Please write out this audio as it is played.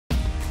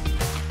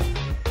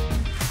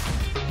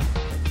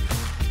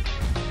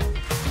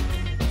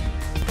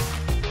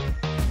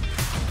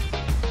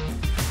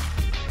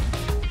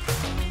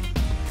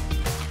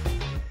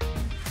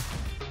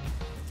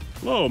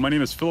Hello, my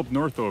name is Philip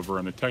Northover.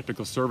 I'm the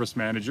Technical Service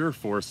Manager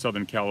for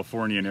Southern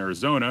California and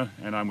Arizona,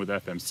 and I'm with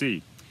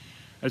FMC.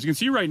 As you can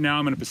see right now,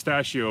 I'm in a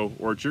pistachio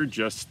orchard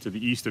just to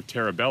the east of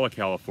Terabella,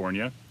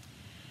 California.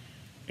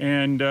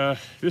 And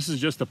this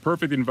is just a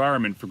perfect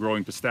environment for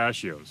growing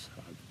pistachios.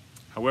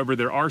 However,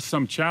 there are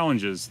some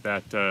challenges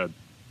that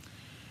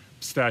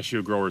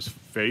pistachio growers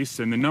face,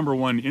 and the number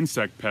one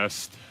insect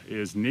pest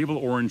is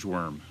Navel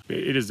Orangeworm.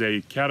 It is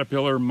a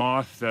caterpillar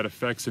moth that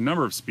affects a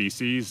number of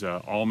species,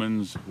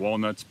 almonds,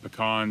 walnuts,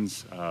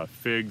 pecans,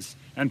 figs,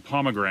 and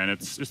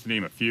pomegranates, just to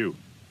name a few.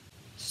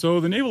 So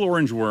the Navel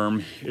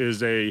Orangeworm is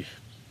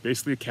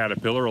basically a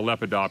caterpillar, a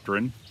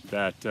lepidopteran,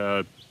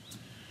 that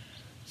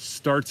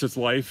starts its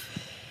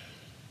life,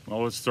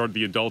 well, let's start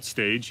the adult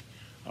stage,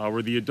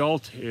 where the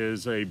adult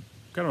is a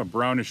kind of a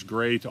brownish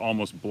gray to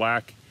almost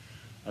black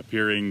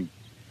appearing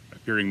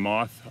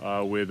moth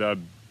with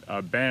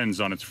bands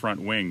on its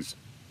front wings.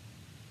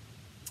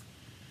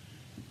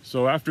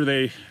 So after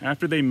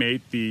they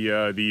mate,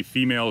 the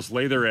females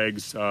lay their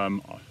eggs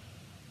on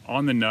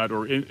the nut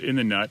or in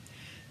the nut.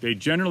 They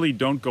generally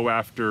don't go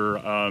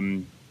after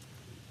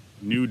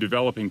new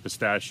developing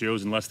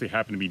pistachios unless they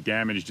happen to be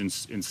damaged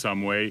in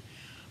some way,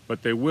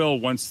 but they will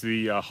once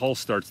the hull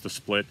starts to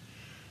split.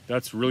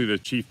 That's really the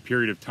chief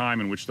period of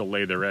time in which they'll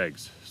lay their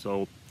eggs.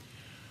 So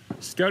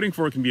scouting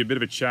for it can be a bit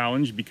of a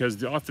challenge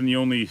because often the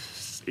only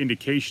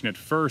indication at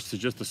first is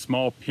just a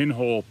small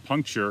pinhole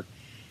puncture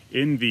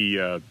in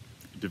the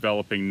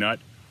developing nut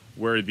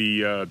where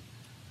the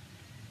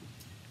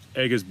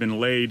egg has been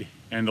laid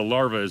and the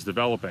larva is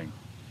developing.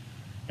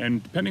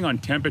 And depending on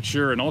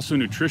temperature and also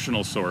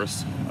nutritional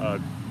source,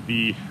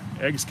 the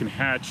eggs can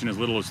hatch in as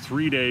little as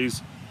 3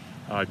 days,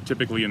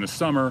 typically in the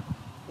summer,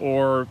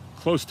 or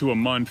close to a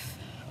month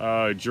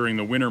during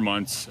the winter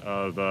months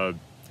of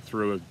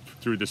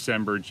through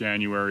December,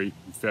 January,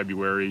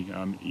 February,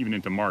 even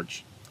into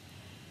March.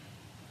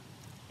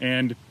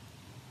 And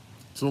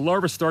so the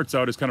larva starts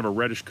out as kind of a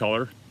reddish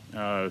color,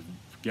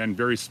 again,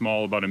 very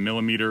small, about 1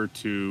 millimeter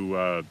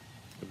to,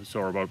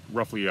 so about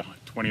roughly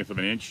 1/20 of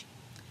an inch.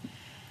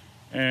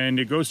 And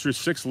it goes through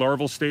 6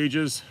 larval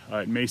stages.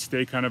 It may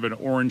stay kind of an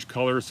orange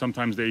color.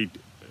 Sometimes they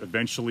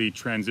eventually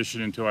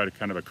transition into a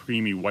kind of a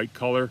creamy white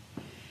color.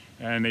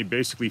 And they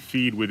basically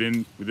feed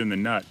within the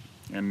nut.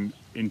 And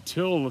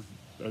until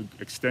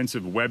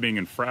extensive webbing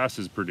and frass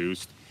is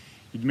produced,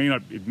 it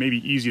may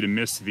be easy to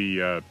miss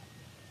the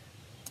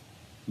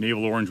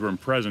Navel Orangeworm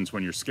presence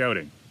when you're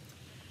scouting.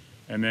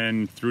 And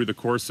then through the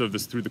course of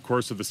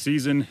the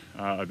season,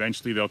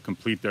 eventually they'll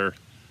complete their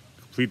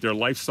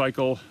life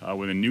cycle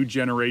when a new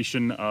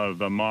generation of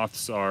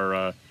moths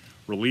are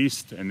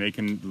released, and they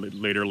can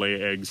later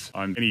lay eggs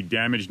on any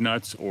damaged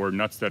nuts or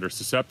nuts that are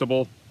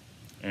susceptible,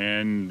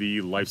 and the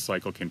life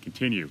cycle can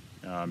continue.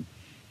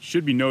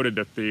 Should be noted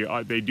that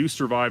they do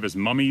survive as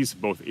mummies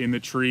both in the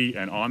tree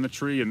and on the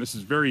tree, and this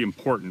is very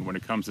important when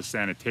it comes to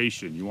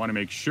sanitation. You want to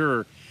make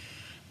sure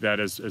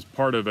that as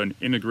part of an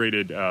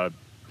integrated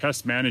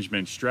pest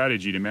management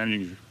strategy to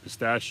manage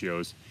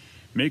pistachios,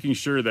 making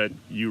sure that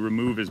you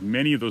remove as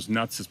many of those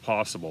nuts as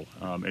possible.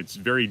 It's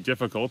very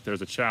difficult,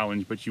 there's a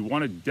challenge, but you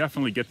want to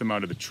definitely get them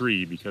out of the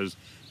tree because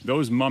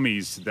those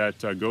mummies that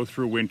go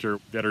through winter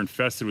that are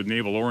infested with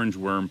Navel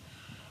Orangeworm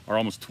are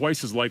almost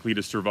twice as likely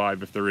to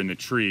survive if they're in the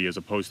tree as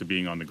opposed to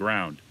being on the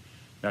ground.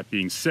 That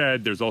being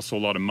said, there's also a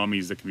lot of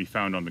mummies that can be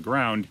found on the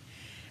ground,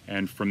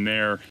 and from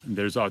there,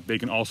 they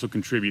can also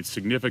contribute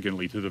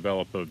significantly to the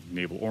development of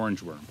Navel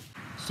Orangeworm.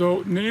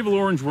 So Navel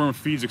Orangeworm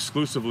feeds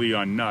exclusively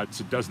on nuts.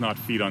 It does not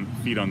feed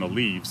on the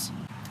leaves.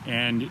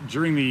 And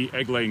during the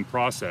egg-laying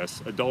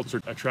process, adults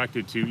are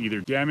attracted to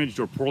either damaged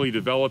or poorly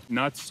developed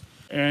nuts,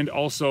 and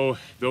also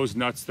those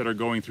nuts that are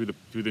going through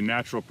the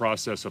natural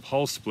process of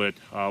hull split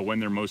when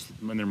they're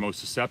most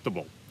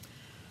susceptible.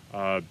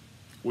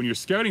 When you're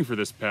scouting for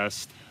this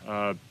pest,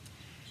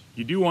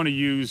 you do want to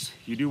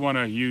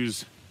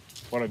use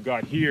what I've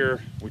got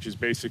here, which is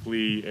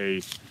basically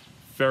a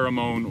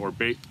pheromone or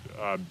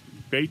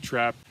bait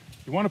trap.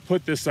 You want to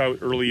put this out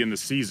early in the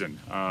season,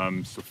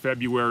 so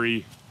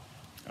February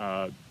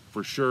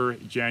for sure,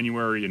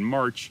 January and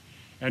March,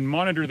 and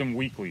monitor them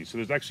weekly. So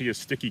there's actually a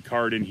sticky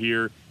card in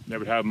here that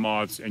would have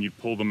moths, and you'd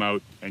pull them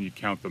out and you'd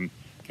count them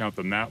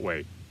that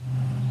way.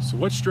 So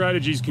what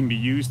strategies can be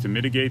used to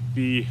mitigate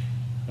the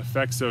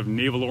effects of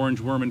Navel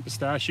Orangeworm in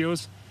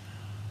pistachios?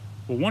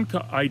 Well, one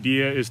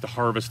idea is to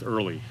harvest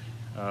early,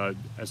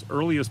 as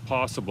early as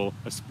possible,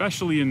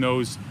 especially in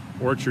those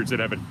orchards that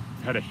have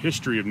had a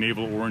history of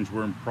Navel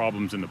Orangeworm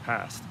problems in the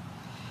past.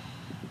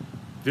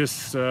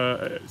 This,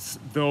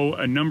 though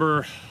a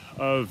number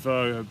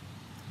of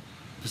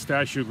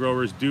pistachio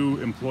growers do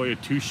employ a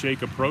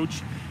 2-shake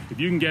approach, if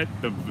you can get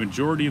the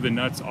majority of the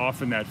nuts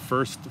off in that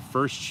first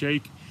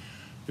shake,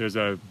 there's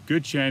a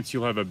good chance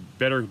you'll have a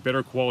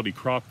better quality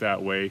crop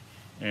that way,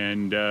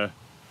 and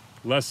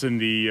lessen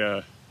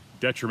the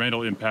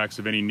detrimental impacts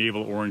of any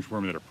Navel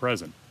Orangeworm that are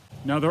present.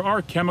 Now, there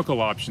are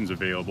chemical options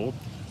available.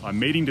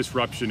 Mating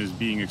disruption is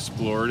being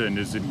explored and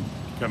is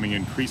becoming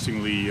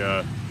increasingly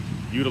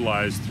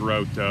utilized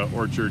throughout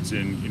orchards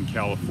in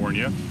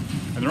California.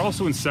 And there are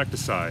also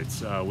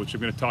insecticides, which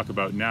I'm going to talk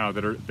about now,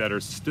 that are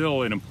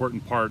still an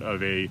important part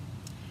of a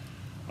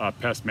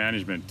pest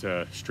management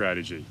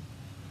strategy.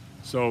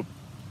 So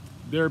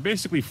there are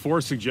basically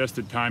 4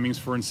 suggested timings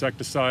for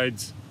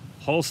insecticides: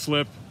 hull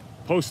slip,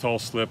 post-hull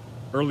slip,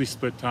 early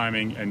split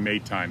timing, and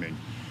mate timing.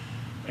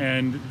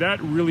 And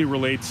that really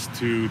relates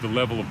to the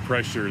level of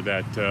pressure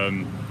that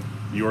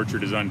the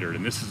orchard is under.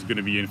 And this is going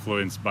to be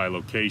influenced by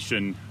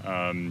location,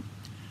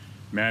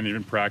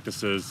 management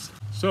practices.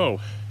 So,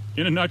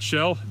 in a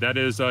nutshell, that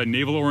is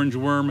navel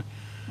orangeworm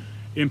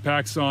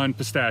impacts on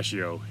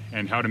pistachio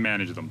and how to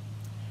manage them.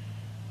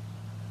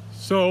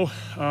 So,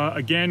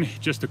 again,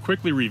 just to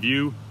quickly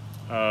review,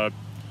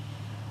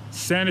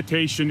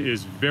 sanitation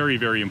is very,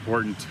 very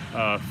important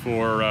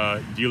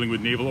for dealing with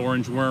navel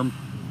orangeworm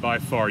by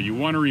far. You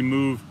want to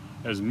remove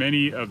as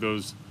many of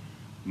those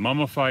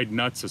mummified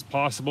nuts as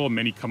possible.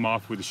 Many come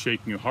off with the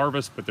shaking of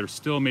harvest, but there's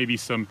still maybe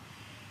some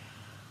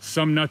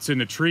nuts in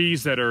the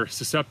trees that are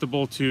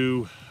susceptible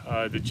to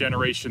the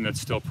generation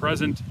that's still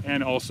present,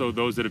 and also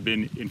those that have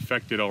been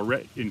infested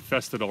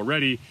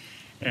already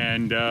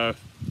and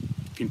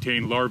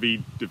contain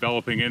larvae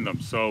developing in them.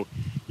 So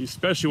you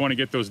especially want to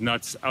get those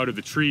nuts out of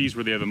the trees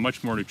where they have a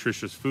much more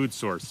nutritious food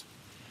source.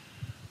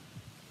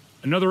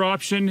 Another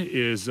option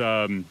is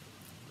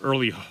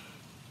early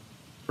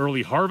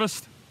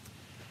harvest.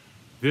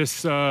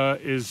 This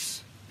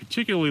is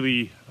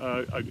particularly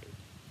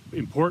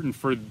important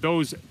for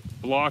those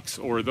blocks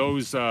or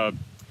those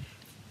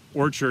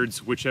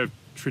orchards which have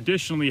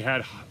traditionally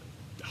had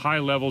high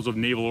levels of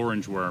navel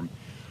orangeworm.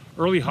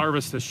 Early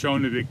harvest has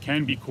shown that it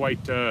can be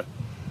quite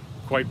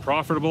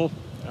profitable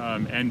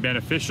and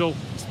beneficial,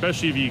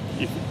 especially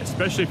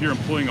if you're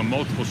employing a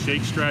multiple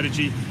shake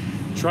strategy.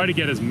 Try to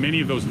get as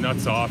many of those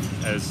nuts off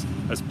as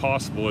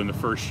possible in the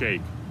first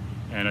shake,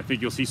 and I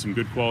think you'll see some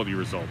good quality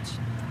results.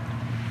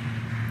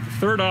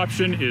 The third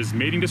option is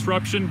mating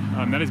disruption.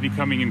 That is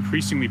becoming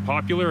increasingly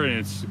popular, and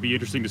it'll be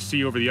interesting to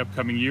see over the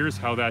upcoming years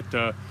how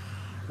that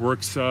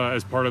works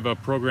as part of a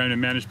program to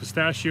manage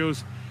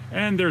pistachios.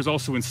 And there's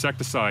also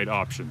insecticide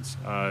options.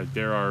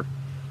 There are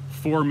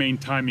 4 main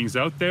timings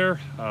out there.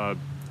 The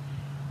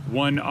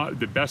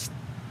best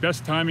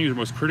timings or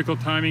most critical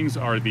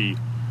timings are the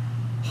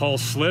hull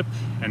slip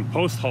and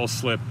post-hull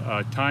slip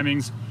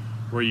timings,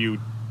 where you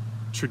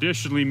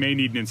traditionally may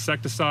need an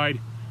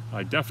insecticide,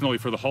 definitely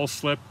for the hull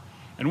slip.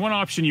 And one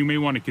option you may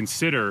want to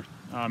consider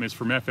is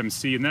from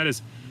FMC, and that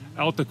is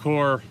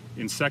Altacor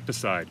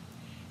insecticide.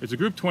 It's a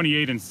group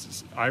 28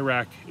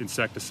 Iraq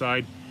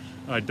insecticide,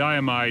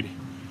 diamide,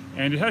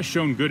 and it has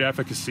shown good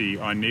efficacy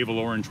on navel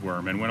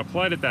orangeworm. And when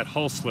applied at that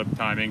hull slip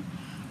timing,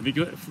 I think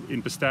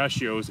in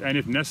pistachios, and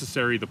if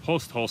necessary, the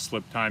post-hull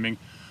slip timing,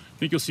 I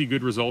think you'll see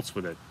good results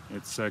with it.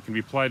 It can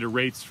be applied at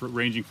rates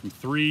ranging from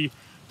 3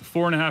 to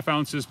 4.5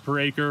 ounces per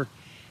acre,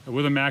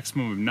 with a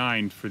maximum of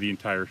 9 for the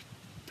entire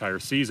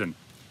season.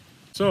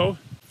 So,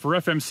 for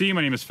FMC,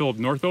 my name is Philip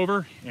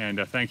Northover, and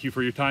thank you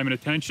for your time and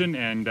attention,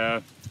 and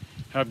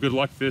have good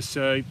luck this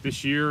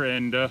year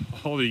and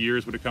all the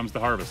years when it comes to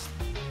harvest.